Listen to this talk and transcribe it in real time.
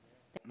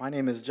My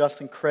name is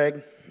Justin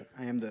Craig.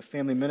 I am the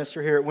family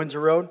minister here at Windsor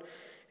Road,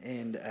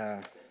 and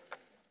I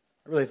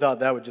really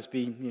thought that would just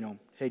be,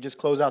 hey, just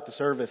close out the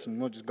service and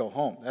we'll just go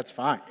home. That's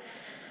fine.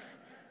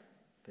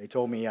 They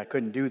told me I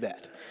couldn't do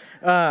that.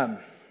 We're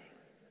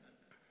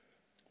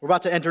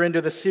about to enter into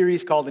this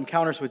series called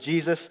Encounters with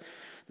Jesus.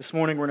 This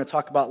morning we're going to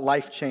talk about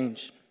life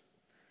change.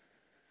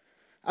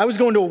 I was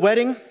going to a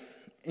wedding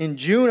in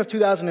June of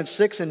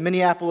 2006 in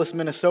Minneapolis,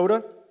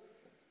 Minnesota.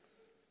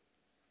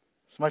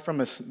 Somebody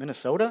from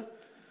Minnesota?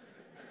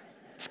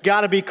 It's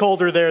got to be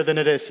colder there than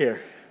it is here.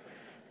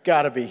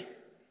 Got to be.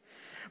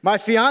 My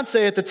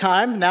fiance at the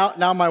time,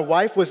 now my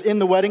wife, was in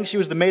the wedding. She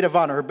was the maid of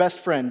honor, her best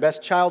friend,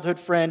 best childhood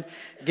friend,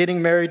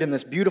 getting married in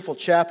this beautiful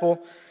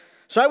chapel.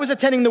 So I was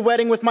attending the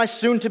wedding with my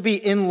soon-to-be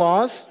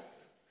in-laws.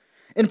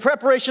 In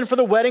preparation for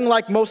the wedding,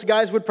 like most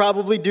guys would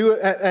probably do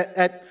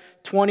at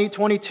 20,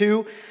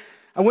 22,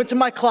 I went to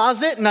my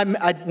closet and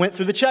I went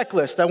through the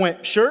checklist. I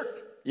went,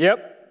 shirt?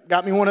 Yep,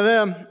 got me one of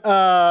them.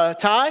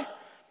 Tie?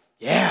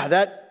 Yeah,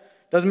 that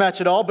doesn't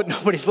match at all, but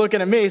nobody's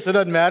looking at me, so it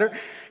doesn't matter.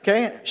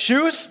 Okay,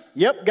 shoes?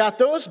 Yep, got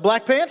those.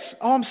 Black pants?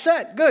 Oh, I'm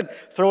set. Good.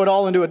 Throw it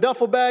all into a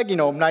duffel bag,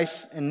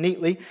 nice and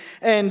neatly.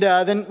 And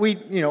then we,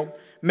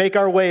 make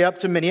our way up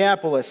to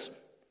Minneapolis.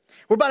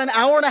 We're about an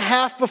hour and a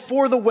half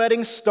before the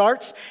wedding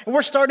starts, and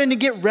we're starting to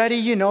get ready,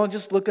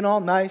 just looking all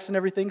nice and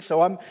everything.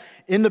 So I'm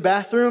in the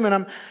bathroom, and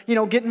I'm,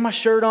 getting my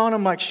shirt on.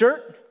 I'm like,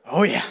 shirt?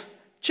 Oh, yeah.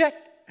 Check.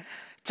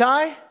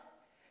 Tie?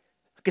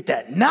 Look at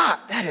that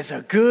knot. That is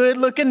a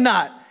good-looking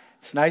knot.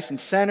 It's nice and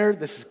centered.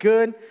 This is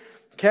good.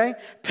 Okay.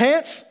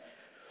 Pants.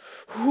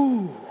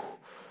 Whew.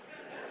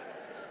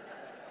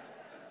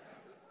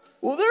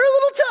 Well, they're a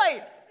little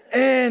tight.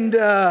 And,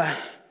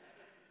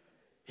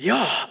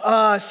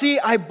 see,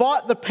 I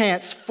bought the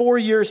pants 4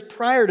 years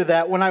prior to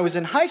that when I was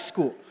in high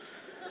school.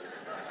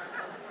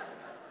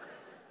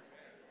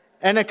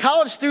 And a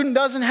college student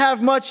doesn't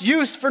have much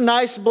use for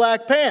nice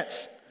black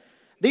pants.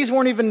 These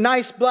weren't even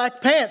nice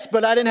black pants,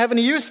 but I didn't have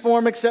any use for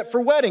them except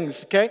for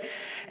weddings, okay?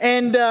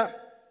 And,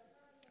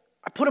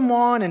 I put them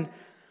on, and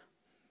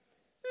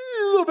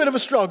a little bit of a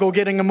struggle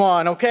getting them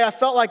on, okay? I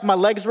felt like my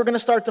legs were going to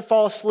start to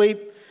fall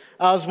asleep.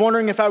 I was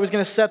wondering if I was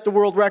going to set the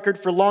world record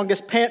for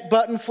longest pant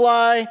button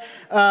fly.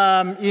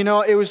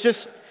 It was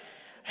just,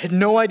 I had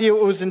no idea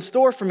what was in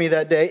store for me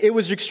that day. It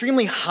was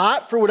extremely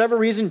hot for whatever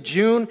reason.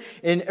 June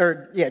in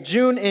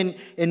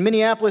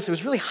Minneapolis, it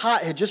was really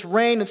hot. It had just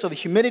rained, and so the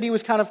humidity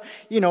was kind of,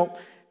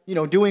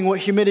 doing what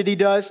humidity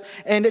does,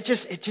 and it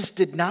just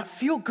did not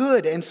feel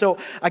good. And so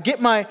I get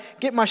my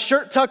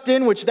shirt tucked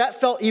in, which that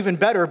felt even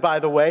better, by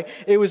the way.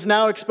 It was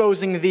now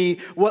exposing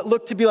what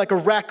looked to be like a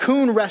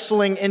raccoon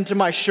wrestling into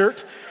my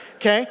shirt,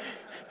 okay?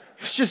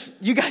 It's just,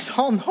 you guys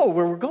all know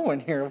where we're going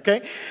here,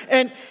 okay?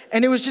 And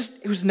it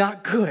was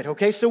not good,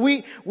 okay? So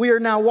we are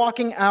now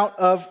walking out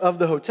of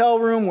the hotel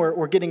room.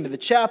 We're getting to the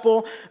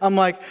chapel. I'm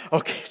like,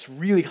 okay, it's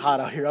really hot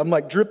out here. I'm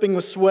like dripping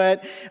with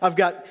sweat. I've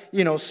got,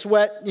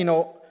 sweat,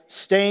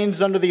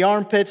 stains under the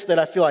armpits that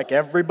I feel like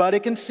everybody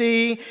can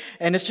see,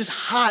 and it's just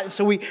hot. And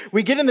so we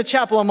get in the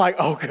chapel. I'm like,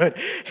 oh, good.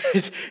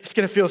 It's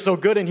going to feel so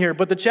good in here.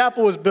 But the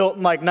chapel was built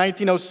in like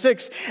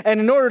 1906,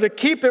 and in order to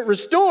keep it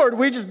restored,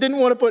 we just didn't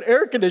want to put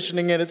air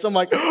conditioning in it. So I'm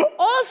like,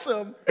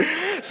 awesome.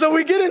 So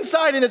we get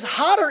inside, and it's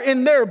hotter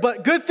in there,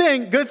 but good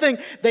thing,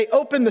 they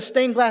opened the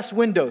stained glass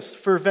windows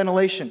for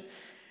ventilation.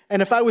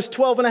 And if I was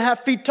 12 and a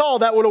half feet tall,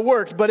 that would have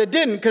worked, but it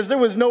didn't because there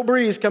was no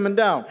breeze coming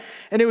down.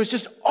 And it was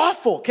just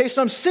awful. Okay,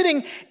 so I'm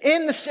sitting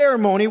in the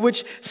ceremony,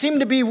 which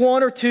seemed to be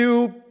 1 or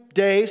 2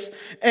 days,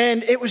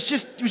 and it was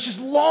just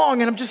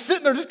long, and I'm just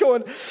sitting there just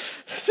going,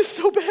 this is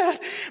so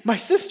bad. My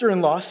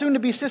sister-in-law,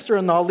 soon-to-be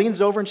sister-in-law,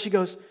 leans over and she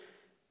goes,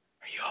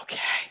 are you okay?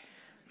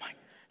 I'm like,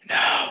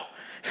 no.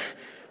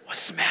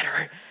 What's the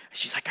matter?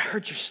 She's like, I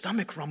heard your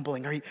stomach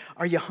rumbling.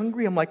 Are you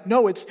hungry? I'm like,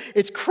 no, it's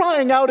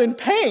crying out in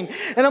pain.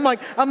 And I'm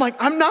like,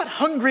 I'm not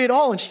hungry at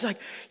all. And she's like,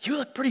 you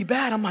look pretty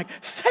bad. I'm like,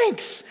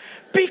 thanks.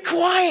 Be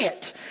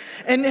quiet.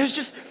 And it was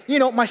just,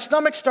 my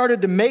stomach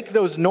started to make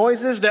those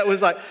noises that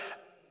was like,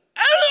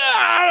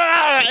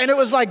 and it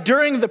was like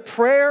during the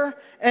prayer,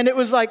 and it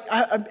was like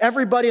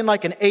everybody in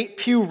like an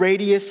 8-pew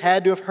radius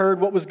had to have heard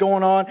what was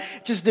going on.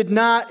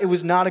 It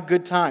was not a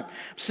good time.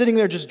 I'm sitting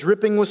there just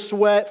dripping with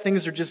sweat.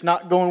 Things are just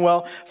not going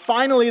well.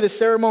 Finally, the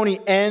ceremony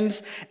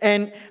ends,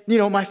 and,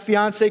 my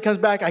fiance comes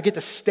back. I get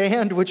to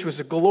stand, which was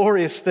a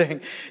glorious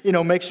thing.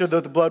 Make sure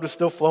that the blood was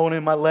still flowing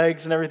in my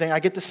legs and everything. I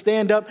get to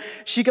stand up.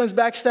 She comes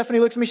back. Stephanie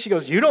looks at me. She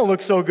goes, you don't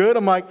look so good.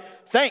 I'm like,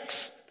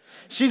 thanks.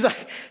 She's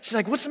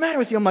like, what's the matter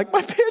with you? I'm like,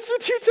 my pants are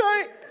too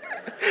tight.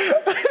 I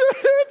don't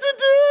know what to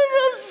do.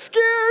 I'm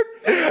scared.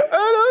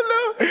 I don't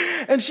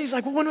know. And she's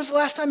like, well, when was the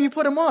last time you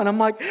put them on? I'm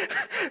like, in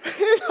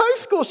high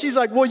school. She's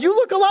like, well, you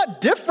look a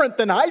lot different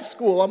than high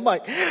school. I'm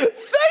like,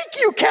 thank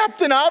you,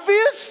 Captain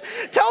Obvious.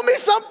 Tell me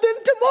something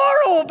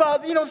tomorrow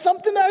about,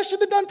 something that I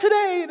should have done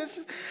today. And it's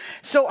just,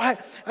 so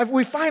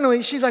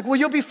she's like, well,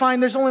 you'll be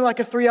fine. There's only like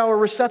a 3-hour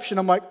reception.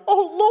 I'm like,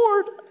 oh,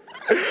 Lord.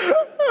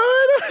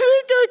 I don't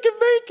think I can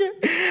make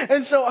it.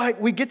 And so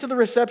we get to the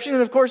reception,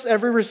 and of course,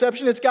 every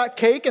reception, it's got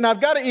cake, and I've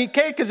got to eat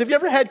cake, because if you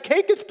ever had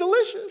cake, it's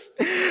delicious.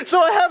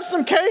 So I have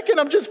some cake, and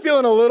I'm just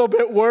feeling a little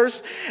bit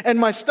worse, and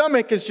my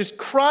stomach is just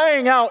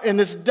crying out in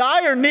this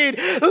dire need,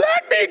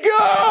 let me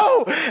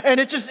go! And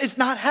it's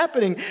not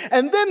happening.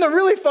 And then the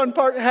really fun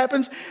part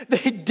happens,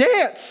 they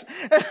dance.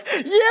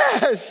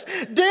 Yes,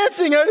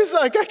 dancing. I was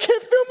like, I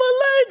can't feel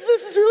my legs,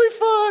 this is really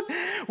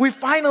fun. We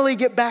finally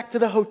get back to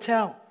the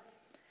hotel.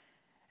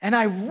 And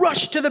I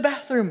rushed to the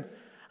bathroom.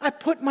 I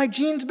put my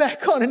jeans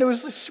back on, and it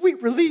was a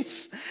sweet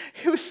release.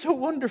 It was so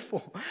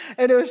wonderful.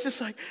 And it was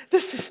just like,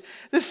 this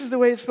is the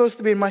way it's supposed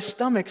to be. And my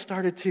stomach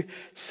started to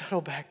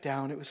settle back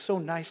down. It was so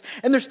nice.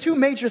 And there's two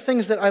major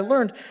things that I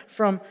learned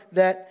from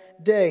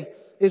that day.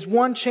 Is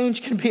one,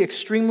 change can be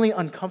extremely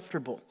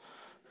uncomfortable.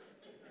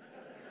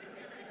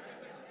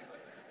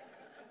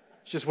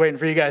 Just waiting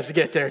for you guys to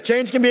get there.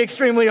 Change can be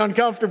extremely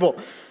uncomfortable.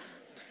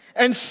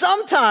 And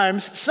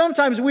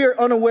sometimes we are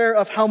unaware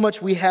of how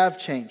much we have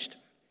changed.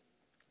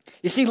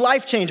 You see,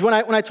 life change. When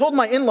I told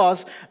my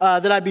in-laws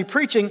that I'd be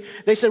preaching,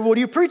 they said, what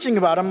are you preaching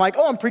about? I'm like,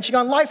 I'm preaching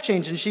on life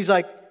change. And she's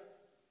like,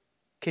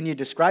 can you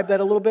describe that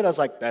a little bit? I was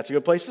like, that's a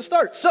good place to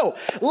start. So,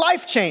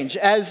 life change,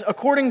 as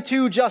according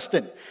to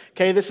Justin.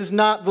 Okay, this is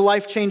not the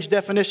life change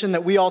definition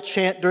that we all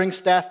chant during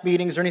staff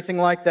meetings or anything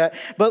like that.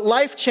 But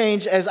life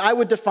change, as I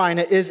would define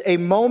it, is a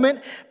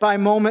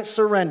moment-by-moment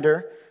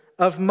surrender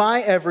of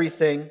my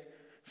everything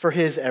for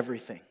his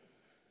everything.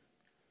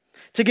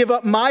 To give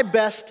up my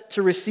best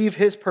to receive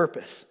his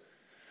purpose.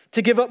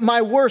 To give up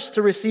my worst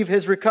to receive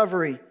his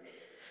recovery.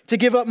 To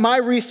give up my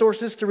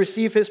resources to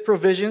receive his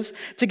provisions.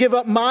 To give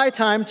up my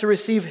time to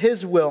receive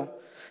his will.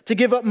 To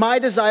give up my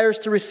desires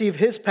to receive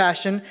his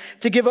passion.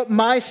 To give up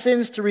my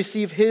sins to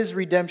receive his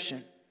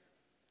redemption.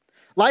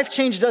 Life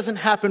change doesn't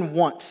happen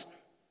once.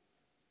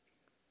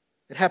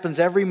 It happens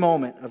every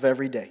moment of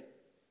every day.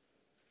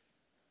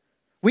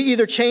 We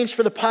either change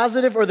for the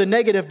positive or the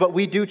negative, but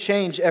we do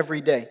change every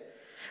day.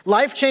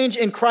 Life change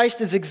in Christ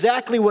is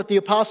exactly what the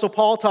Apostle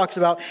Paul talks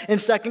about in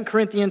 2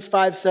 Corinthians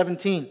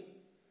 5:17.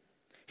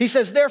 He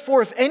says,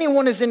 therefore, if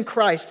anyone is in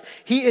Christ,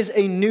 he is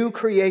a new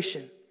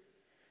creation.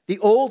 The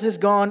old has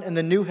gone and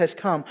the new has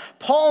come.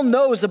 Paul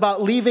knows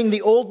about leaving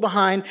the old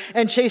behind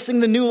and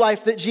chasing the new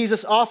life that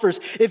Jesus offers.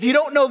 If you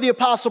don't know the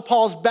Apostle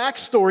Paul's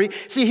backstory,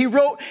 see, he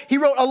wrote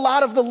a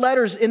lot of the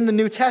letters in the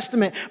New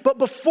Testament. But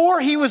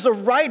before he was a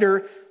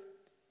writer,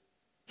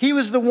 he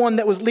was the one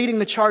that was leading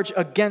the charge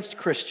against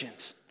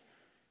Christians.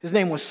 His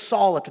name was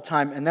Saul at the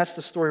time, and that's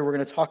the story we're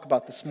going to talk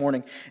about this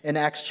morning in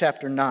Acts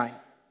chapter 9.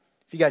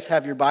 If you guys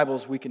have your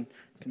Bibles, we can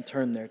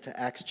turn there to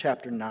Acts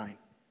chapter 9.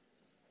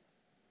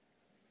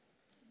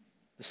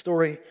 The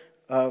story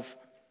of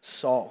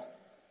Saul.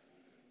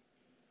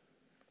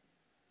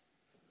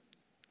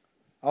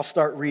 I'll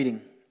start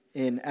reading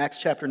in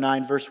Acts chapter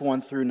 9, verse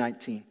 1 through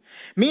 19.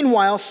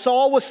 Meanwhile,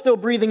 Saul was still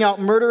breathing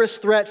out murderous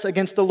threats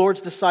against the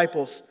Lord's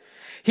disciples.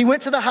 He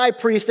went to the high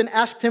priest and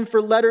asked him for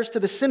letters to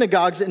the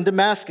synagogues in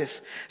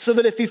Damascus, so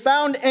that if he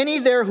found any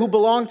there who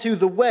belonged to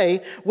the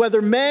way,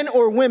 whether men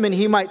or women,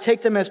 he might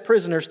take them as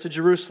prisoners to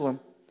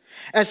Jerusalem.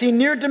 As he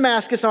neared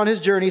Damascus on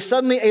his journey,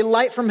 suddenly a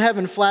light from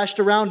heaven flashed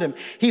around him.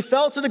 He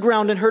fell to the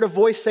ground and heard a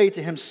voice say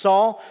to him,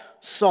 Saul,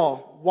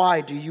 Saul,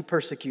 why do you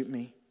persecute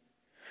me?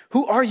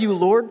 Who are you,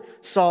 Lord?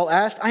 Saul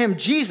asked. I am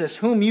Jesus,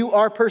 whom you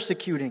are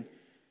persecuting.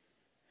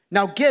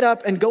 Now get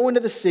up and go into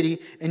the city,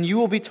 and you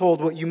will be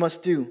told what you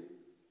must do.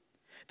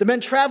 The men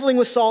traveling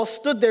with Saul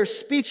stood there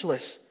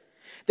speechless.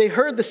 They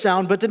heard the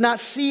sound, but did not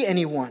see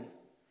anyone.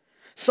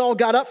 Saul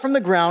got up from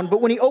the ground,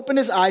 but when he opened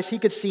his eyes, he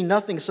could see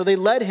nothing. So they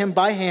led him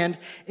by hand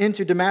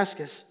into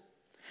Damascus.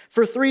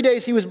 For 3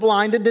 days he was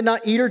blind and did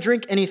not eat or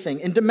drink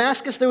anything. In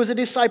Damascus there was a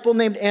disciple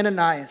named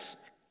Ananias.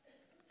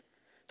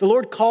 The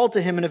Lord called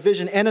to him in a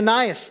vision,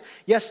 Ananias.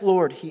 Yes,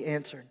 Lord, he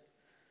answered.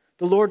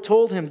 The Lord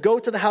told him, go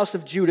to the house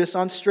of Judas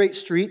on Straight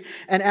Street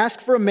and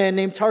ask for a man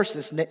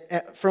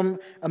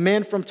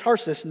from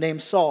Tarsus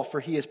named Saul,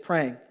 for he is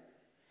praying.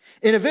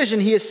 In a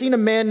vision, he has seen a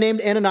man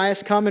named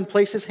Ananias come and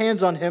place his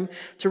hands on him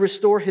to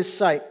restore his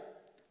sight.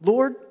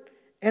 Lord,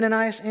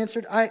 Ananias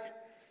answered,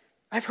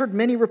 I've heard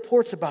many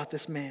reports about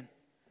this man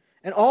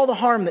and all the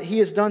harm that he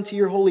has done to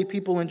your holy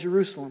people in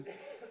Jerusalem.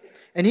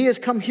 And he has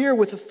come here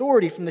with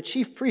authority from the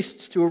chief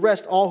priests to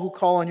arrest all who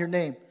call on your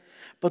name.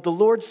 But the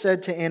Lord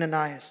said to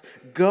Ananias,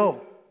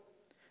 go.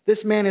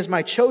 This man is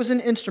my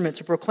chosen instrument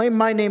to proclaim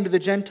my name to the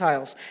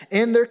Gentiles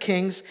and their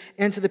kings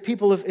and to the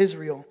people of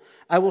Israel.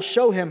 I will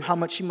show him how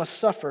much he must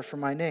suffer for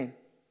my name.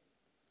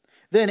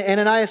 Then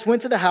Ananias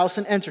went to the house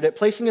and entered it.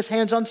 Placing his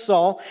hands on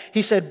Saul,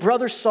 he said,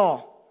 Brother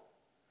Saul,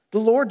 the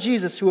Lord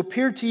Jesus, who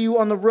appeared to you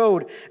on the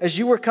road as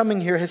you were coming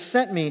here, has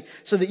sent me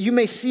so that you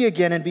may see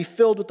again and be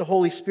filled with the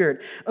Holy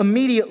Spirit.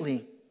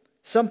 Immediately,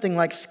 something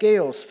like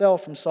scales fell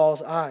from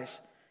Saul's eyes,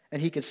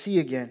 and he could see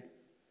again.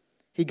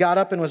 He got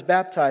up and was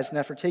baptized, and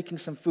after taking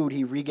some food,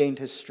 he regained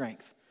his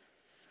strength.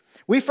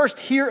 We first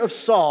hear of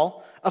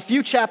Saul a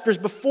few chapters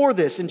before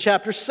this, in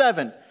chapter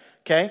 7.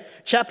 Okay?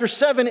 Chapter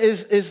 7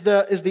 is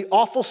the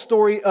awful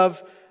story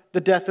of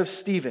the death of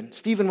Stephen.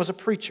 Stephen was a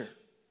preacher.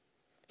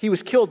 He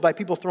was killed by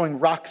people throwing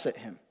rocks at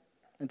him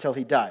until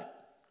he died.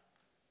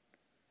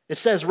 It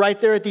says right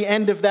there at the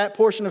end of that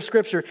portion of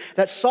Scripture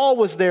that Saul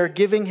was there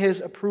giving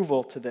his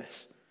approval to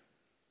this.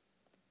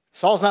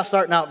 Saul's not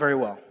starting out very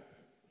well.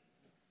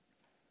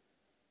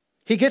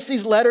 He gets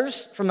these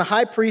letters from the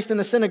high priest in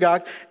the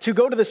synagogue to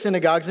go to the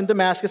synagogues in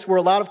Damascus where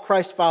a lot of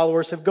Christ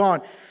followers have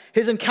gone.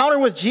 His encounter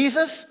with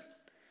Jesus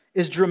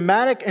is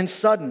dramatic and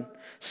sudden.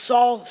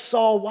 Saul,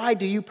 Saul, why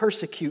do you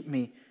persecute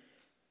me?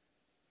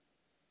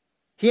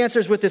 He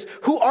answers with this,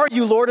 who are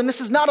you, Lord? And this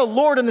is not a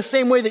Lord in the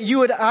same way that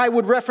you and I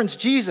would reference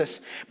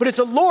Jesus, but it's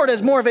a Lord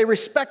as more of a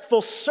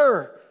respectful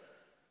sir.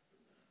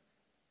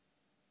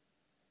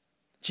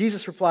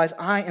 Jesus replies,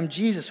 I am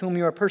Jesus whom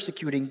you are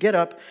persecuting. Get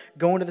up,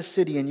 go into the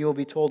city, and you will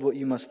be told what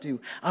you must do.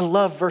 I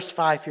love verse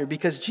 5 here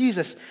because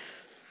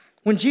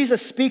when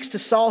Jesus speaks to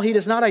Saul, he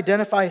does not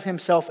identify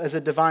himself as a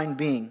divine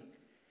being.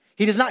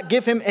 He does not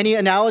give him any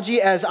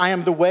analogy as I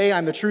am the way,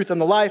 I'm the truth, I'm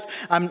the life,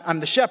 I'm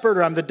the shepherd,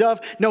 or I'm the dove.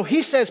 No,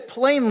 he says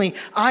plainly,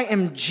 I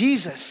am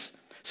Jesus,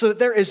 so that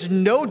there is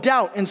no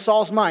doubt in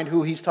Saul's mind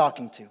who he's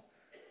talking to.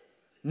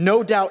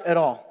 No doubt at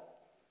all.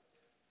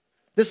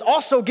 This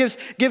also gives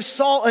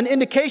Saul an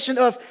indication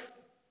of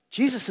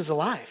Jesus is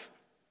alive.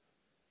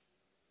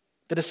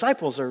 The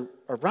disciples are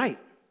right.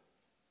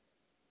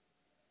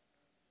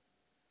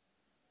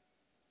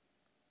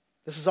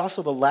 This is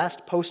also the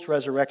last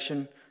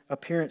post-resurrection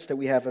appearance that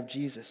we have of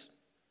Jesus.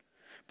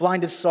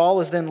 Blinded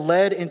Saul is then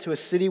led into a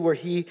city where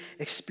he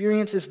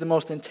experiences the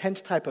most intense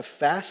type of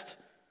fast.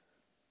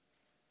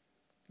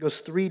 He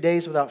goes 3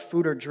 days without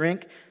food or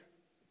drink.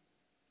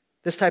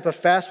 This type of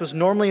fast was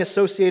normally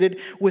associated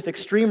with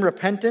extreme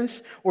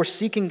repentance or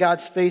seeking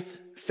God's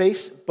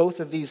face. Both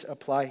of these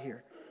apply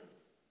here.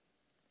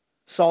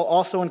 Saul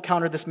also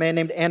encountered this man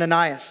named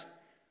Ananias.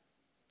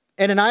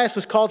 Ananias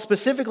was called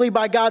specifically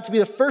by God to be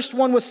the first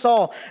one with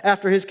Saul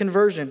after his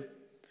conversion,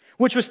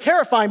 which was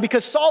terrifying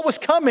because Saul was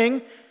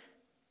coming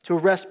to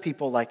arrest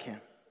people like him.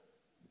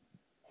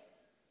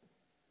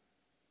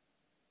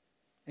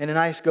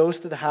 Ananias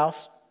goes to the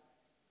house,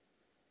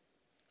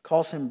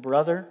 calls him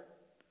brother,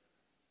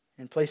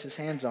 and places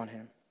hands on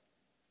him.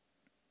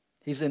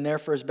 He's in there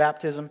for his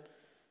baptism.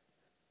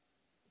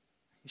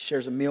 He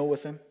shares a meal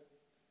with him.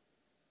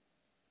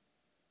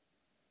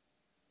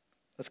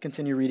 Let's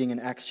continue reading in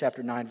Acts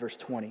chapter 9, verse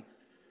 20.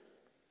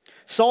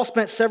 Saul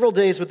spent several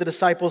days with the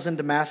disciples in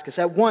Damascus.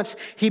 At once,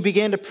 he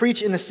began to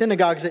preach in the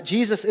synagogues that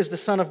Jesus is the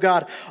Son of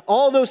God.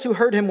 All those who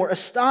heard him were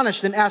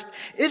astonished and asked,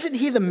 isn't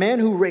he the man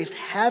who raised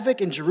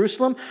havoc in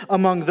Jerusalem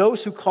among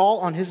those who call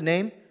on his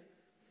name?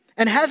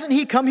 And hasn't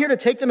he come here to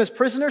take them as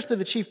prisoners to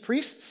the chief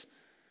priests?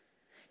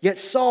 Yet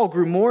Saul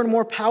grew more and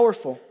more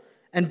powerful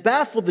and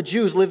baffled the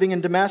Jews living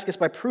in Damascus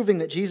by proving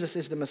that Jesus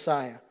is the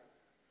Messiah.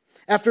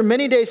 After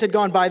many days had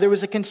gone by, there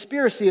was a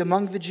conspiracy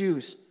among the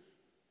Jews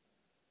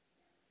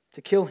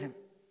to kill him.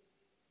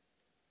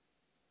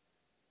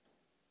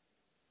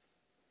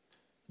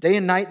 Day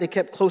and night they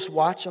kept close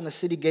watch on the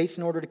city gates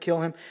in order to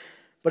kill him.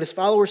 But his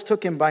followers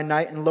took him by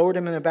night and lowered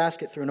him in a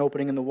basket through an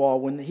opening in the wall.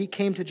 When he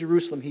came to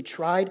Jerusalem, he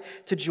tried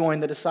to join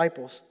the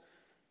disciples,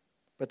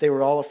 but they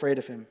were all afraid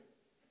of him,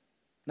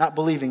 not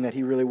believing that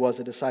he really was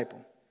a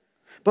disciple.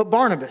 But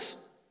Barnabas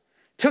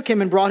took him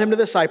and brought him to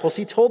the disciples.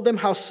 He told them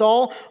how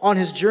Saul on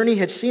his journey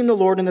had seen the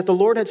Lord and that the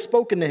Lord had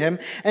spoken to him,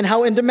 and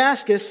how in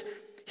Damascus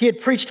he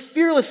had preached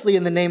fearlessly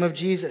in the name of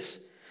Jesus.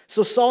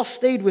 So Saul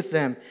stayed with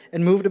them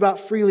and moved about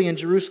freely in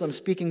Jerusalem,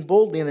 speaking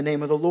boldly in the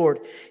name of the Lord.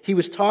 He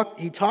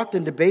talked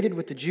and debated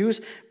with the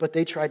Jews, but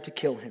they tried to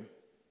kill him.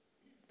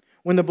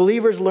 When the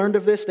believers learned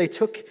of this, they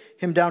took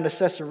him down to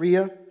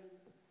Caesarea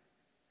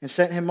and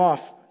sent him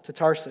off to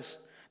Tarsus.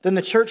 Then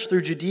the church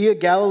through Judea,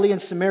 Galilee,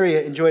 and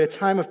Samaria enjoyed a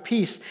time of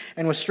peace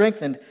and was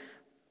strengthened,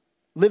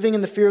 living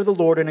in the fear of the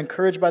Lord and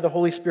encouraged by the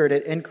Holy Spirit.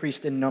 It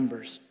increased in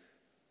numbers.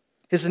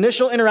 His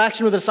initial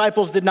interaction with the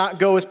disciples did not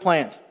go as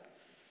planned.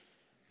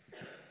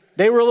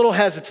 They were a little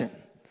hesitant.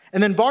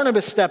 And then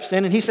Barnabas steps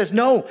in and he says,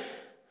 no,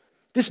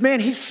 this man,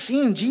 he's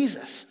seen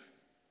Jesus.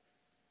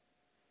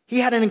 He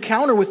had an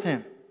encounter with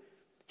him.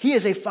 He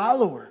is a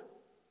follower.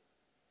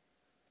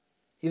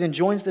 He then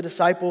joins the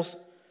disciples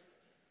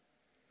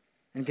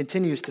and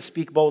continues to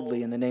speak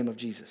boldly in the name of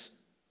Jesus.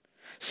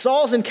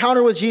 Saul's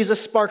encounter with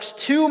Jesus sparks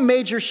two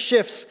major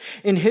shifts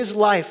in his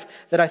life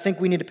that I think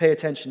we need to pay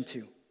attention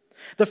to.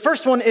 The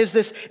first one is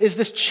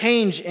this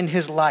change in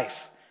his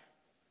life.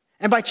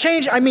 And by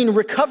change, I mean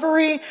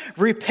recovery,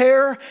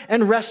 repair,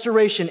 and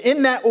restoration.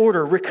 In that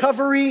order,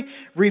 recovery,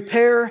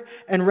 repair,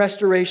 and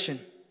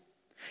restoration.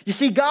 You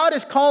see, God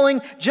is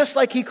calling, just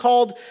like he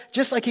called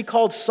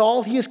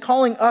Saul, he is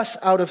calling us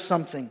out of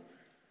something.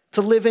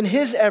 To live in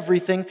his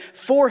everything,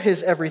 for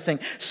his everything.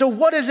 So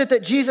what is it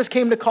that Jesus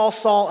came to call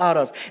Saul out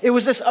of? It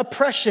was this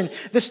oppression,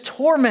 this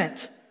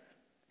torment,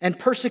 and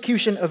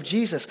persecution of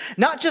Jesus.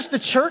 Not just the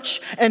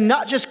church, and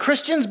not just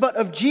Christians, but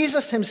of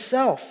Jesus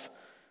himself.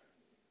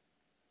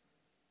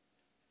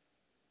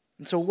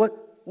 And so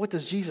what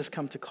does Jesus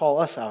come to call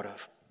us out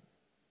of?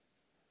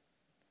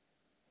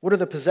 What are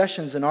the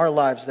possessions in our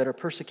lives that are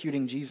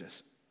persecuting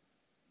Jesus?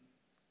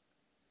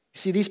 You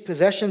see, these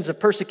possessions of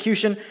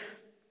persecution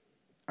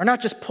are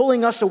not just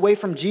pulling us away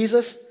from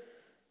Jesus,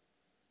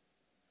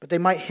 but they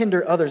might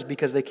hinder others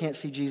because they can't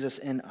see Jesus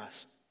in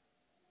us.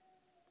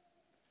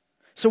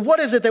 So what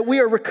is it that we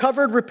are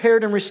recovered,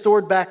 repaired, and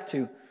restored back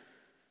to?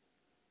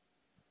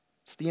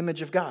 It's the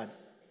image of God.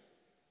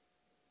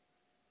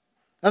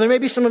 Now, there may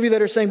be some of you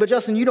that are saying, but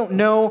Justin, you don't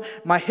know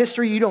my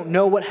history. You don't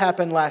know what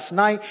happened last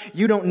night.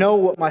 You don't know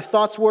what my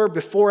thoughts were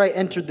before I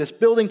entered this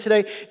building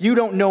today. You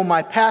don't know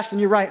my past. And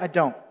you're right, I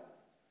don't.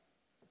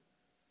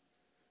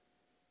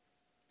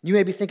 You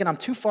may be thinking, I'm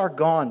too far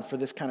gone for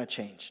this kind of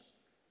change.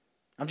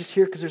 I'm just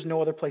here because there's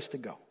no other place to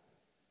go.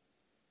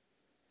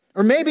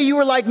 Or maybe you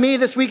were like me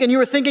this week and you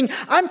were thinking,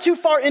 I'm too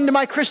far into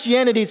my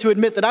Christianity to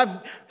admit that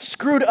I've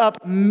screwed up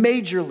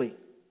majorly.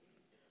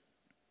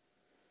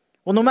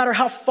 Well, no matter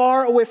how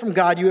far away from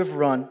God you have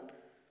run, no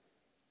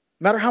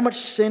matter how much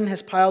sin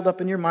has piled up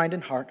in your mind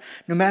and heart,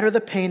 no matter the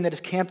pain that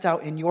is camped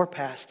out in your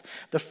past,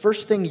 the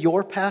first thing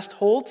your past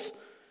holds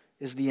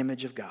is the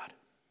image of God.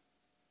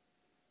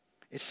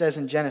 It says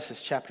in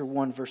Genesis chapter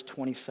 1, verse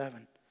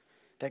 27,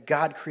 that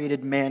God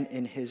created man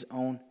in his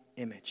own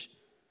image.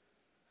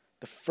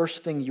 The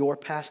first thing your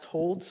past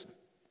holds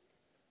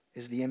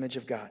is the image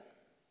of God.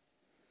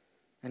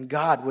 And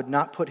God would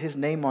not put his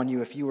name on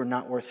you if you were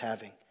not worth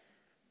having.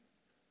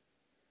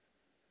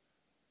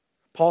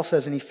 Paul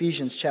says in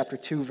Ephesians chapter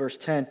 2, verse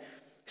 10, he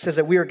says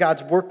that we are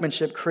God's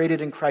workmanship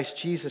created in Christ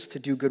Jesus to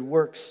do good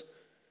works.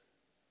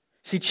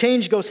 See,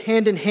 change goes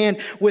hand in hand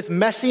with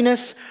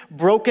messiness,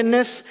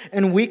 brokenness,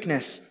 and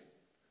weakness.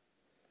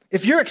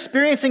 If you're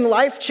experiencing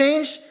life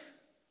change,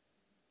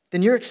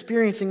 then you're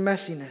experiencing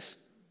messiness.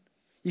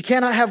 You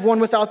cannot have one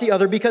without the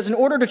other, because in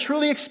order to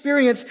truly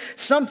experience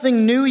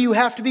something new, you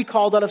have to be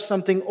called out of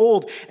something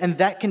old, and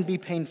that can be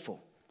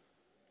painful.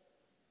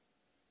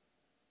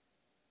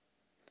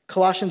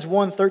 Colossians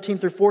 1, 13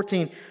 through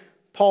 14,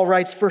 Paul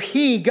writes, "For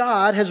he,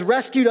 God, has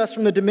rescued us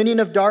from the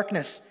dominion of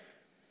darkness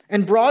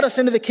and brought us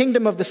into the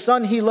kingdom of the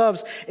Son he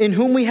loves, in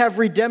whom we have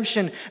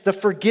redemption, the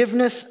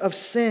forgiveness of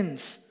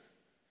sins."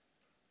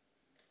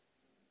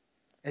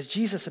 As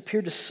Jesus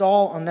appeared to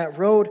Saul on that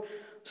road,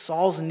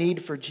 Saul's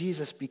need for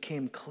Jesus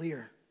became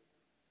clear.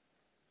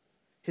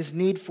 His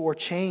need for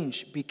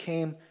change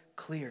became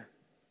clear.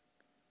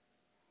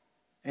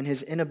 And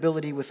his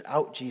inability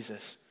without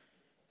Jesus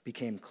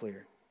became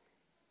clear.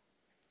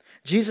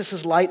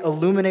 Jesus' light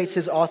illuminates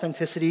his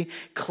authenticity,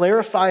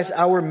 clarifies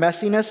our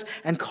messiness,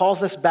 and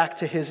calls us back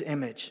to his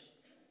image.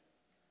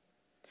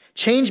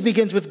 Change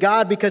begins with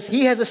God because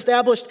he has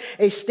established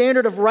a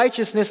standard of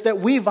righteousness that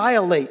we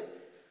violate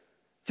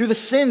through the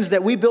sins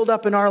that we build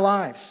up in our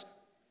lives.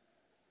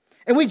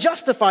 And we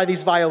justify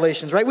these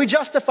violations, right? We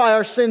justify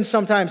our sins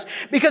sometimes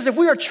because if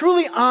we are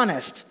truly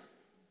honest,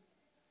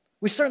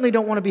 we certainly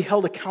don't want to be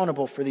held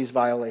accountable for these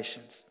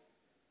violations.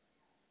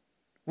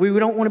 We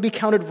don't want to be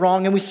counted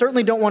wrong, and we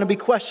certainly don't want to be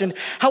questioned.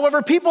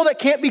 However, people that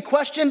can't be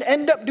questioned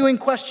end up doing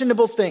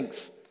questionable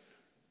things.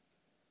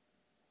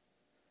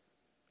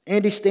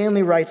 Andy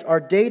Stanley writes,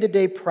 "Our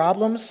day-to-day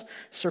problems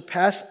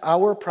surpass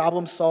our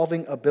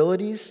problem-solving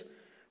abilities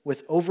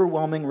with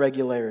overwhelming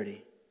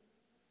regularity."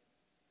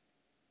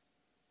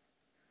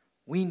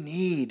 We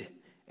need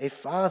a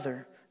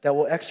Father that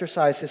will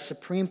exercise his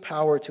supreme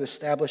power to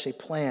establish a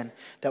plan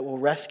that will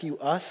rescue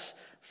us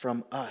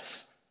from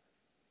us.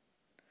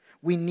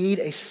 We need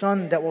a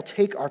Son that will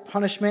take our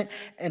punishment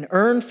and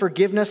earn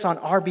forgiveness on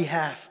our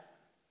behalf.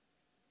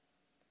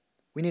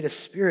 We need a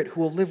Spirit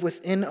who will live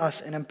within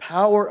us and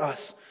empower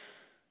us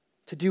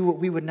to do what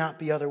we would not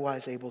be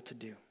otherwise able to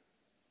do.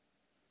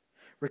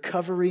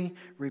 Recovery,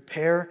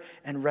 repair,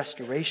 and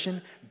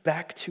restoration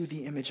back to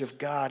the image of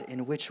God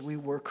in which we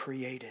were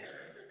created.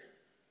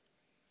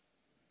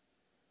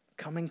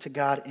 Coming to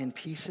God in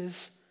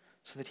pieces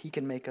so that he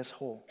can make us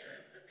whole.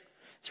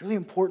 It's really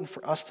important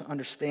for us to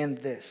understand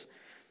this,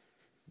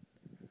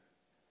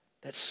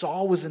 that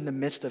Saul was in the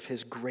midst of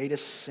his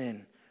greatest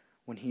sin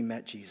when he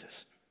met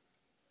Jesus.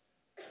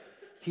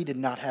 He did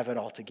not have it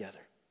all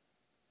together.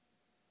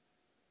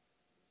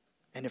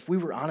 And if we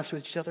were honest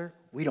with each other,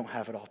 we don't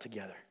have it all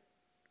together.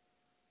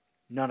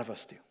 None of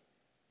us do.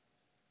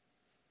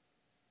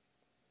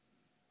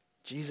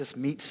 Jesus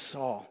meets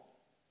Saul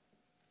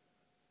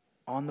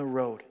on the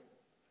road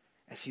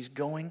as he's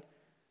going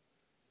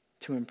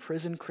to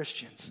imprison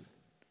Christians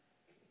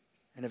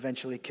and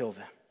eventually kill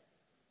them.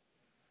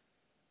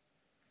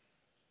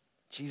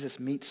 Jesus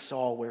meets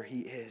Saul where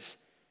he is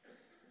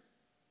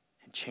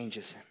and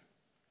changes him.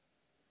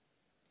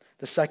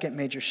 The second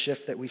major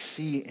shift that we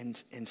see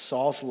in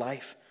Saul's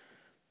life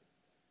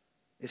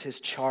is his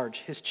charge.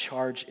 His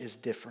charge is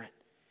different.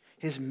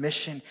 His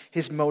mission,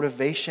 his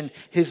motivation,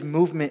 his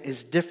movement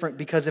is different,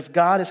 because if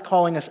God is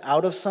calling us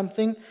out of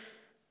something,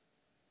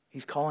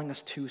 he's calling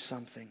us to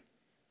something.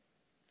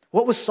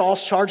 What was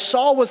Saul's charge?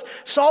 Saul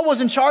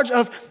was in charge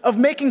of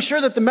making sure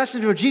that the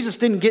message of Jesus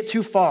didn't get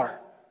too far.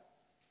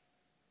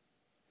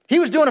 He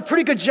was doing a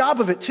pretty good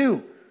job of it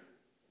too.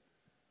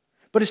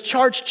 But his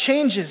charge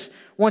changes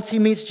once he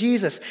meets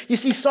Jesus. You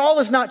see, Saul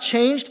is not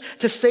changed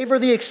to savor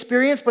the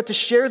experience, but to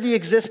share the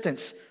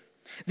existence.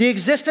 The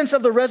existence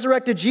of the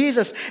resurrected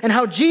Jesus and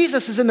how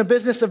Jesus is in the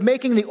business of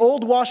making the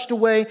old washed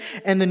away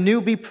and the new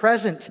be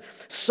present.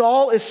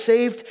 Saul is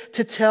saved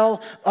to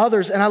tell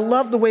others. And I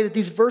love the way that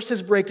these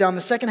verses break down.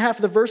 The second half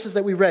of the verses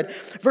that we read.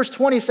 Verse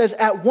 20 says,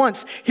 at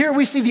once. Here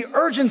we see the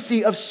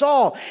urgency of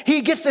Saul.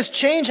 He gets this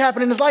change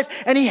happen in his life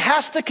and he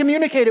has to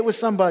communicate it with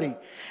somebody.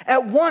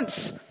 At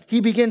once he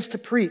begins to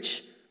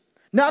preach.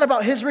 Not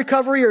about his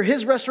recovery or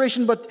his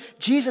restoration, but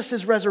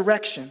Jesus'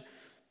 resurrection.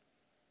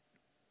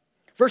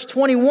 Verse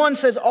 21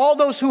 says, all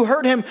those who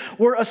heard him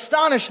were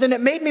astonished. And it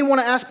made me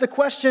want to ask the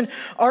question,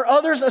 are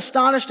others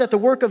astonished at the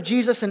work of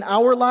Jesus in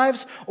our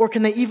lives, or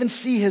can they even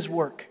see his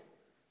work?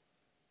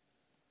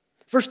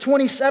 Verse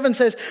 27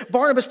 says,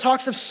 Barnabas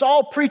talks of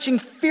Saul preaching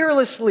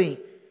fearlessly.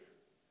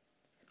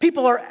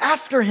 People are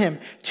after him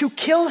to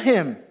kill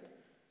him,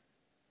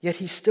 yet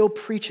he still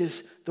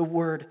preaches the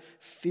word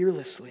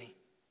fearlessly.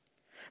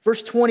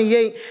 Verse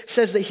 28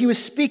 says that he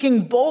was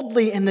speaking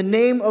boldly in the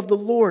name of the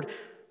Lord.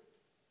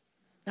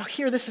 Now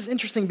here, this is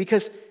interesting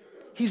because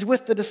he's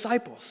with the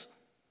disciples.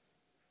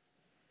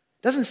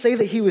 It doesn't say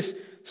that he was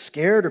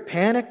scared or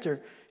panicked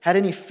or had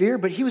any fear,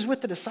 but he was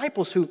with the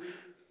disciples who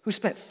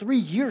spent 3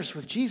 years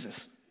with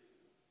Jesus.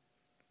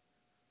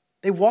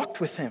 They walked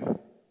with him.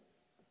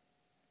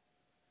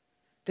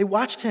 They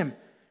watched him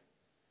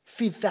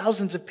feed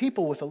thousands of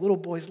people with a little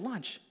boy's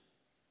lunch.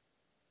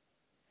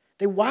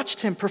 They watched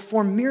him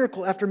perform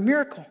miracle after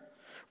miracle,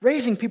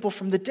 raising people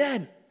from the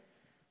dead.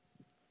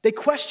 They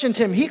questioned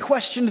him. He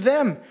questioned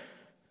them.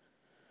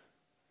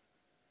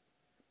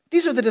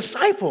 These are the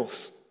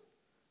disciples.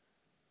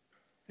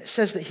 It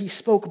says that he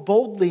spoke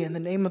boldly in the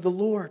name of the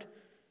Lord.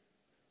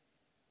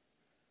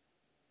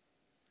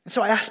 And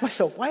so I asked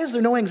myself, why is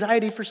there no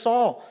anxiety for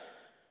Saul?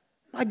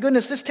 My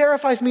goodness, this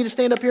terrifies me to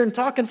stand up here and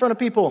talk in front of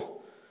people.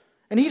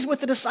 And he's with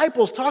the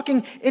disciples,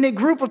 talking in a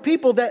group of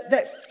people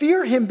that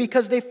fear him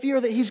because they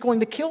fear that he's going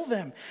to kill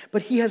them.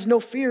 But he has no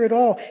fear at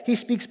all. He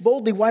speaks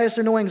boldly. Why is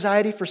there no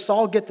anxiety for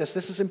Saul? Get this.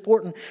 This is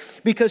important.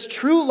 Because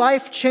true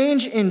life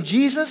change in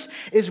Jesus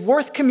is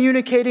worth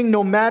communicating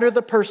no matter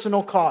the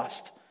personal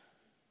cost.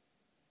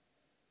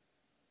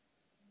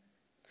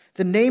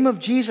 The name of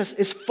Jesus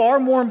is far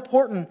more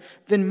important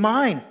than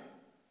mine.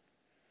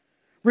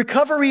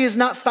 Recovery is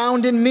not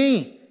found in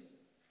me.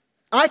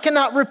 I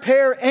cannot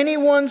repair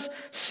anyone's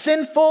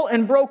sinful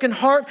and broken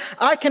heart.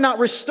 I cannot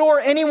restore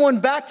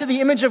anyone back to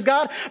the image of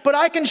God, but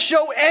I can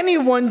show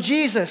anyone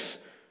Jesus.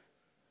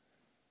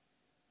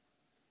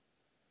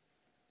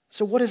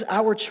 So what is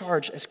our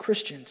charge as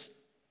Christians,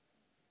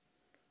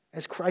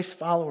 as Christ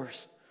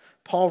followers?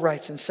 Paul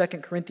writes in 2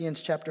 Corinthians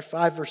chapter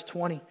 5, verse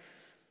 20.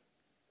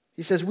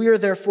 He says, we are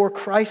therefore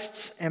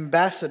Christ's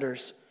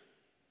ambassadors,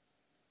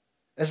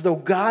 as though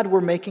God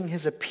were making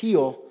his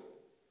appeal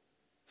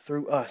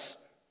through us.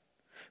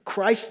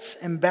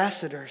 Christ's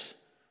ambassadors.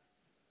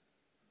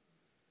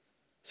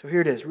 So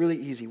here it is, really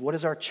easy. What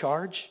is our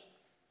charge?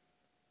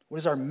 What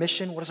is our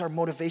mission? What is our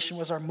motivation?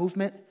 What is our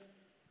movement?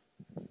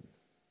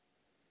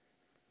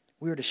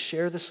 We are to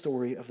share the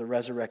story of the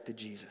resurrected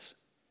Jesus.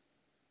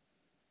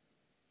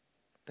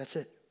 That's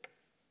it.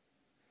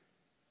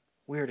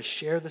 We are to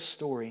share the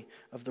story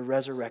of the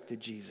resurrected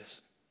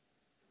Jesus.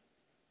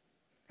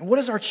 And what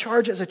is our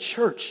charge as a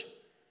church?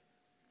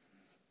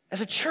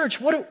 As a church,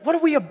 what are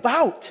we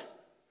about?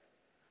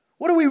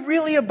 What are we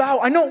really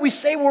about? I know what we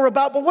say we're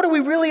about, but what are we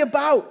really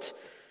about?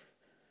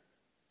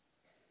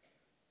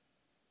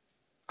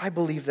 I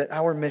believe that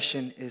our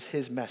mission is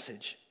his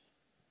message,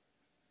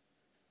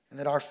 and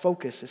that our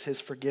focus is his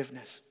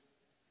forgiveness,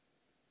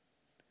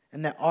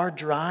 and that our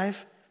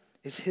drive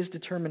is his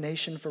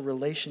determination for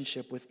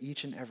relationship with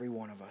each and every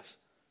one of us.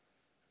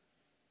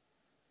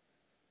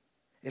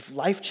 If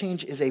life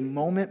change is a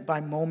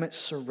moment-by-moment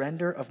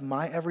surrender of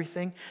my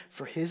everything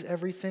for his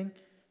everything,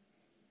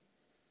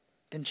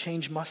 then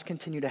change must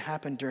continue to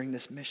happen during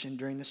this mission,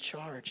 during this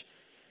charge.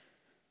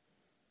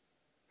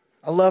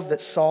 I love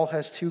that Saul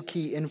has two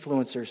key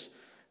influencers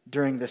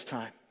during this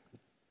time.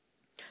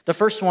 The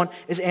first one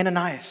is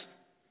Ananias,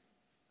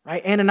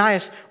 right?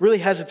 Ananias really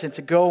hesitant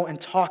to go and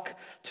talk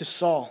to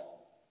Saul.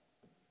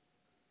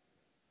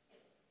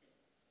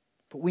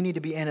 But we need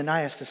to be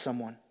Ananias to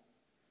someone.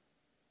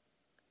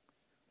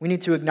 We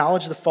need to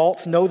acknowledge the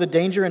faults, know the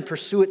danger, and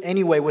pursue it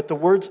anyway with the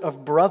words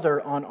of brother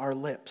on our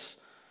lips.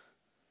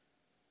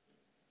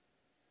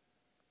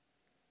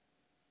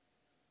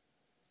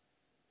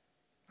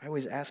 I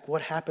always ask,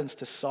 what happens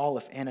to Saul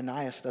if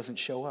Ananias doesn't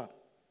show up?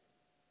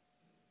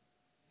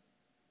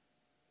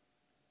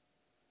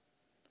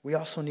 We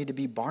also need to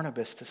be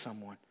Barnabas to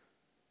someone.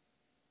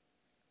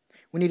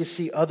 We need to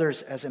see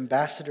others as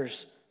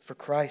ambassadors for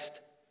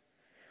Christ.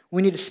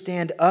 We need to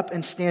stand up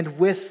and stand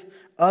with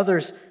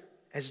others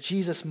as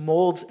Jesus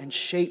molds and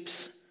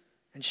shapes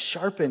and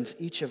sharpens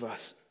each of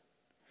us.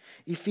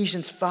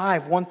 Ephesians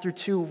 5,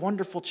 1-2,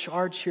 wonderful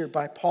charge here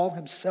by Paul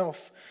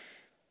himself.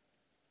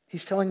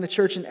 He's telling the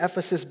church in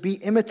Ephesus, be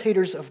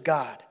imitators of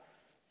God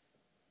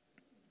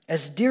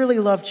as dearly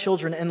loved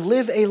children and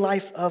live a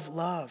life of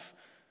love.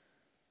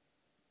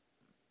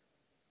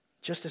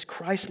 Just as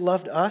Christ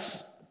loved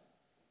us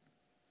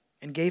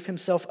and gave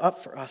himself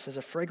up for us as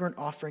a fragrant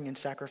offering and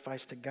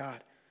sacrifice to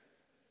God.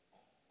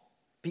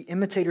 Be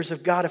imitators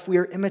of God. If we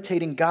are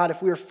imitating God,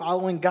 if we are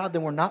following God,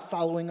 then we're not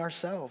following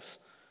ourselves.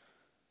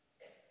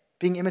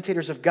 Being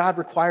imitators of God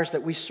requires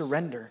that we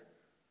surrender.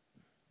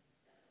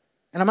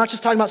 And I'm not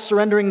just talking about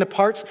surrendering the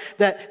parts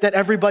that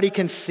everybody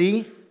can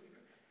see. I'm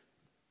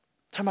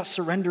talking about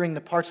surrendering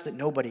the parts that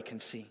nobody can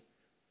see.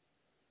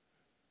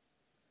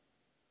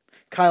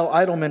 Kyle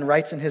Idleman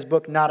writes in his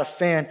book, Not a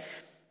Fan,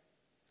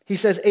 he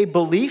says, a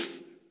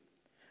belief,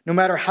 no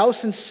matter how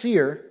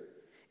sincere,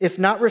 if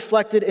not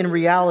reflected in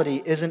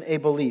reality, isn't a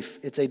belief,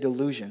 it's a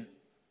delusion.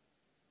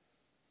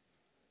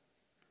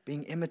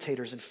 Being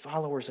imitators and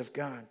followers of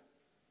God.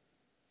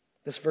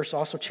 This verse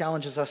also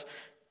challenges us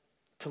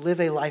to live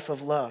a life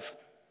of love.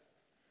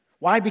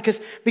 Why? Because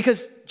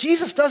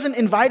Jesus doesn't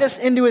invite us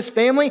into his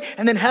family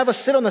and then have us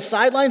sit on the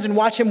sidelines and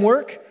watch him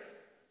work.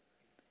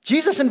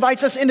 Jesus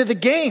invites us into the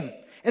game.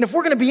 And if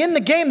we're going to be in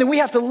the game, then we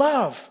have to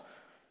love.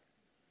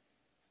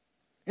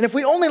 And if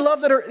we only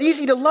love that are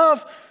easy to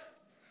love,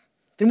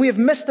 then we have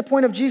missed the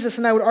point of Jesus,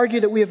 and I would argue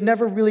that we have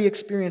never really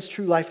experienced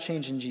true life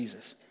change in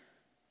Jesus.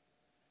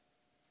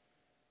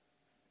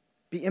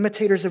 Be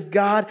imitators of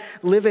God,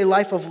 live a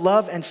life of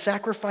love, and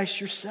sacrifice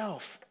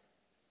yourself.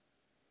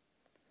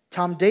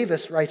 Tom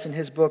Davis writes in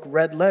his book,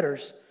 Red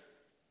Letters,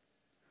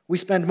 we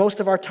spend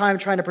most of our time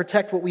trying to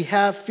protect what we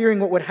have, fearing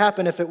what would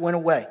happen if it went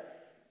away.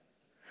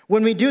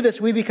 When we do this,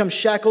 we become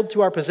shackled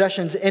to our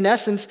possessions. In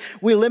essence,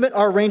 we limit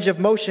our range of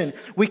motion.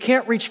 We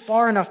can't reach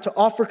far enough to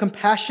offer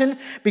compassion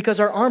because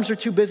our arms are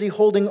too busy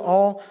holding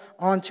all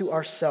onto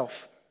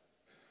ourself.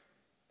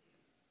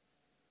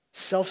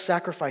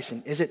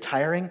 Self-sacrificing, is it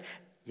tiring?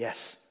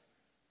 Yes.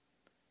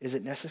 Is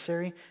it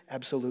necessary?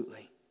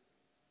 Absolutely.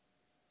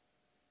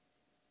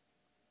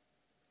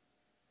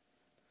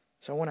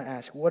 So I want to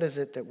ask, what is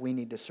it that we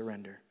need to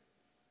surrender?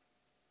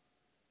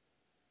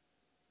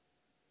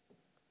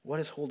 What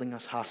is holding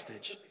us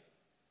hostage?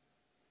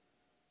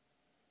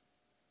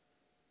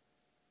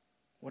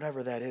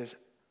 Whatever that is,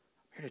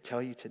 I'm here to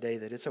tell you today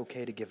that it's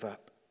okay to give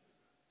up.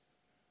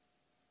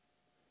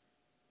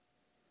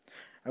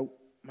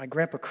 My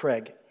grandpa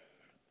Craig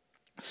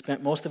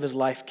spent most of his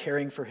life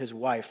caring for his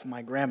wife,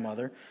 my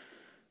grandmother,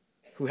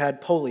 who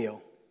had polio.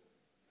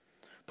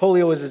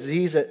 Polio is a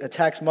disease that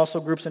attacks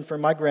muscle groups, and for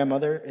my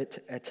grandmother,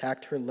 it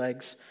attacked her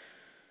legs.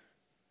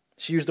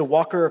 She used a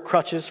walker or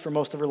crutches for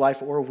most of her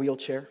life, or a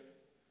wheelchair.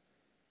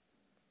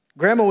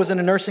 Grandma was in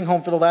a nursing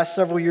home for the last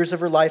several years of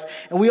her life,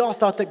 and we all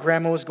thought that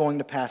Grandma was going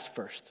to pass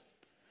first.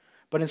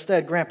 But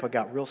instead, Grandpa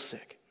got real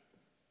sick.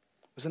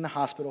 Was in the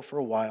hospital for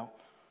a while.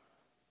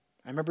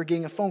 I remember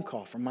getting a phone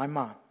call from my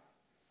mom.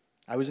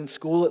 I was in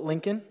school at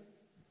Lincoln.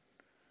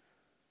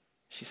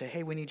 She said,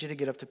 hey, we need you to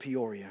get up to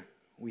Peoria.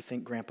 We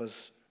think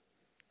Grandpa's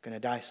going to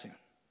die soon.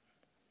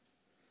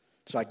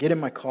 So I get in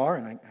my car,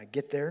 and I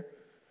get there.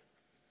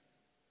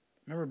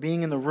 I remember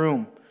being in the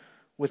room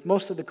with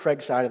most of the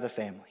Craig side of the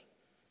family.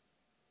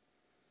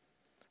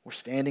 We're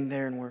standing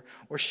there and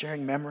we're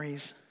sharing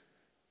memories.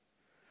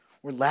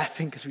 We're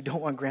laughing because we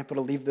don't want Grandpa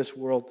to leave this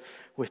world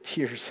with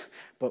tears,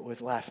 but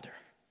with laughter.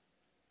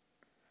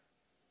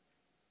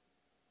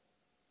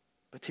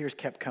 But tears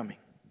kept coming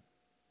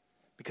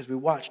because we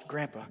watched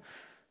Grandpa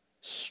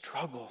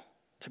struggle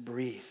to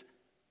breathe.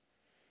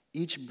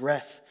 Each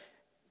breath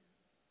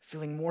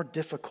feeling more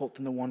difficult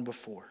than the one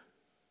before.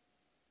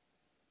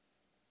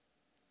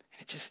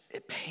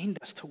 It pained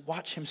us to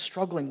watch him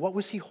struggling. What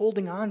was he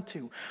holding on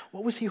to?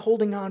 What was he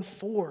holding on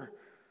for?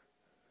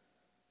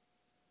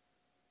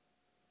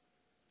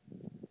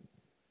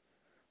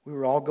 We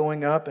were all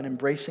going up and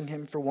embracing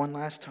him for one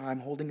last time,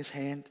 holding his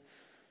hand,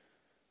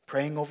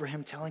 praying over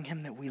him, telling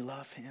him that we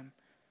love him.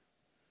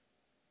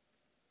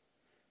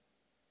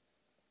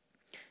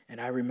 And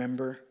I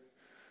remember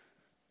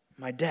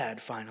my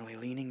dad finally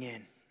leaning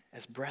in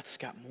as breaths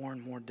got more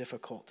and more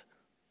difficult.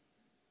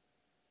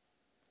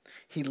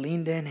 He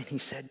leaned in and he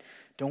said,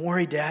 don't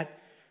worry, Dad,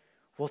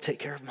 we'll take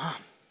care of Mom.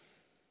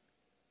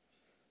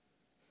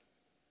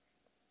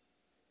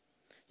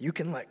 You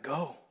can let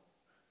go.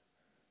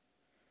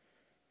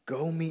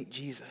 Go meet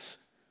Jesus.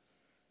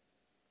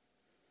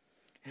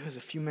 It was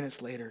a few minutes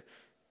later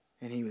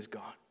and he was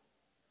gone.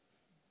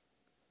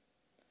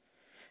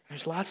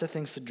 There's lots of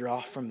things to draw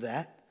from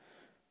that.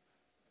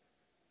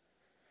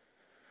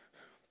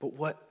 But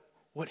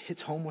what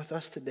hits home with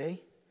us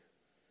today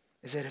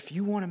is that if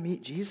you want to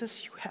meet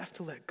Jesus, you have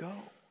to let go.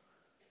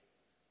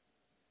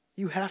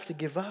 You have to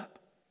give up.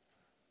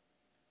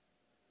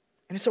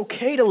 And it's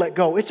okay to let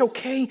go. It's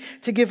okay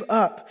to give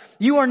up.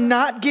 You are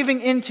not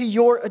giving into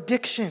your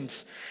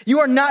addictions.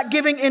 You are not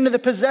giving into the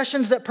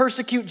possessions that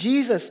persecute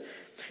Jesus.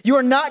 You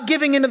are not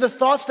giving into the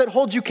thoughts that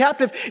hold you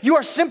captive. You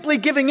are simply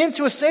giving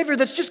into a Savior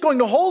that's just going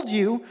to hold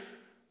you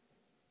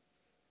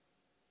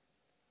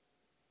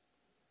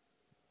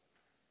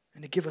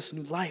and to give us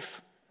new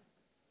life,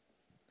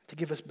 to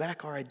give us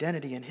back our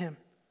identity in Him.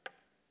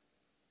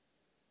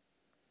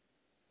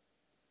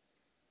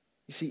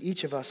 You see,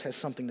 each of us has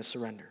something to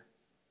surrender.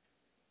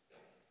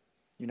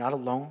 You're not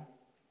alone.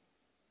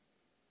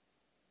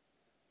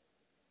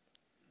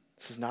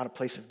 This is not a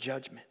place of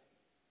judgment.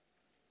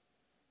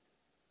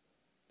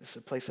 This is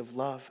a place of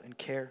love and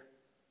care.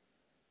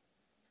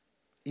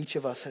 Each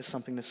of us has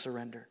something to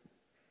surrender.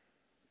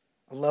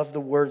 I love the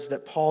words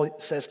that Paul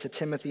says to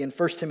Timothy in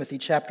 1 Timothy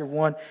chapter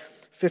 1,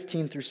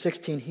 15 through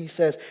 16. He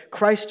says,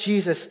 Christ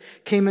Jesus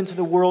came into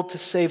the world to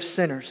save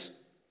sinners,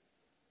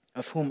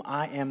 of whom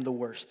I am the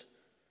worst.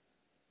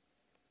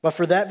 But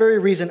for that very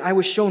reason, I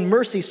was shown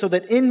mercy so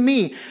that in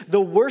me,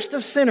 the worst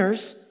of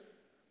sinners,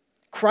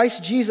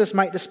 Christ Jesus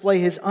might display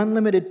his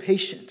unlimited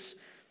patience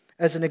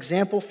as an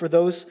example for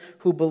those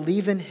who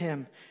believe in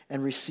him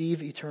and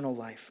receive eternal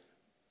life.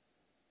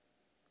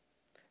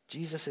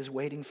 Jesus is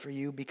waiting for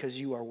you because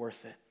you are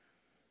worth it.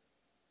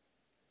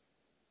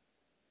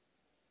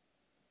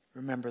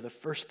 Remember, the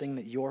first thing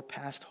that your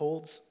past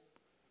holds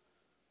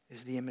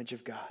is the image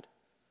of God.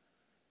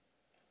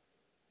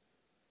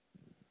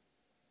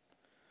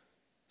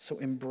 So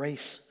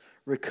embrace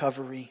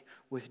recovery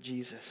with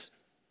Jesus.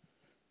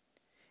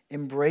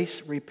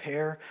 Embrace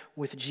repair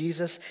with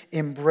Jesus.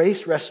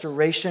 Embrace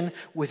restoration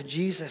with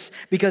Jesus.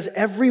 Because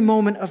every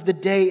moment of the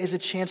day is a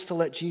chance to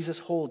let Jesus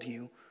hold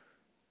you.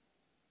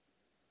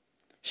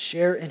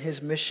 Share in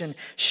his mission.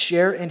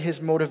 Share in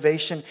his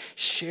motivation.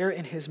 Share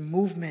in his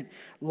movement.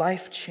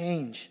 Life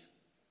change.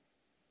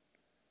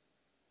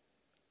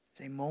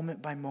 It's a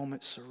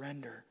moment-by-moment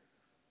surrender.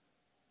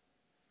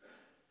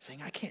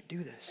 Saying, I can't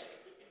do this.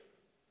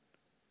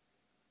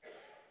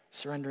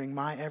 Surrendering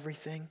my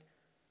everything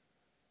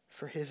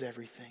for his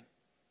everything.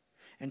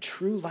 And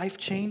true life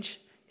change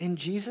in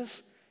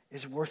Jesus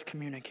is worth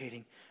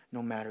communicating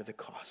no matter the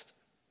cost.